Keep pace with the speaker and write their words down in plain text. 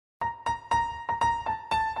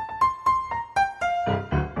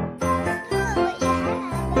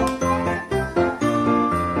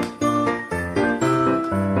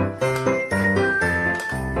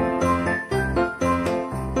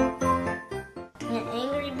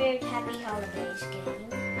Happy Holidays game.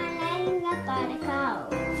 I'm lighting up by the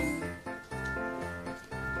cows.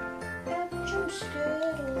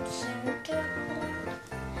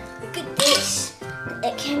 Look at this.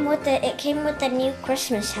 It came with the new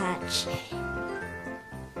Christmas hatch.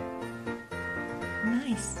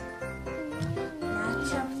 Nice.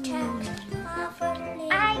 Lots of text.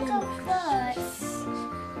 I go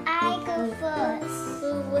first.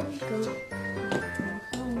 Who would go?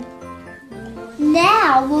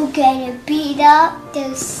 Now we're gonna beat up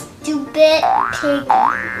those stupid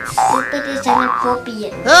pigs. Stupid is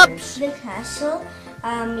inappropriate. Oops. The castle.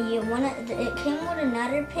 It came with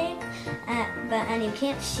another pig, and you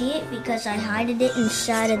can't see it because I hid it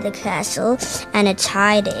inside of the castle, and it's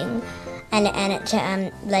hiding, and it's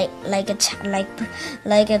like it's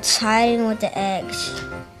hiding with the eggs,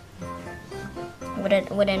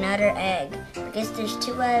 with another egg, because there's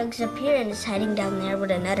 2 eggs up here, and it's hiding down there with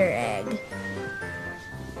another egg.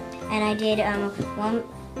 And I did one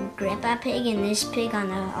Grandpa Pig and this pig on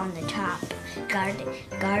the top,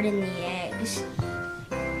 guarding the eggs.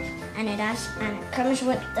 And it comes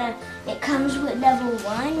with level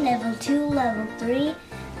 1, level 2, level 3,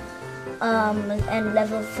 and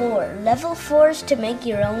level 4. Level 4 is to make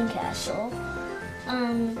your own castle.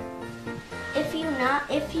 If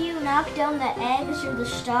you knock down the eggs or the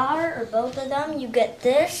star or both of them, you get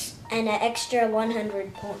this and an extra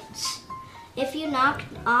 100 points. If you knock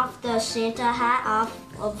off the Santa hat off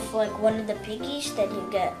of like one of the piggies, then you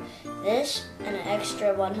get this and an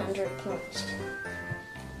extra 100 points.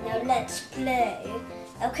 Now let's play.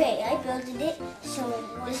 Okay, I built it, so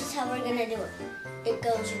this is how we're gonna do it. It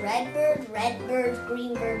goes red bird,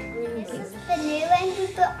 green bird, green This is bird. the new end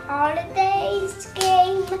of the holidays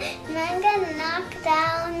game, and I'm gonna knock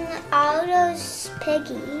down all those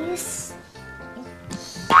piggies.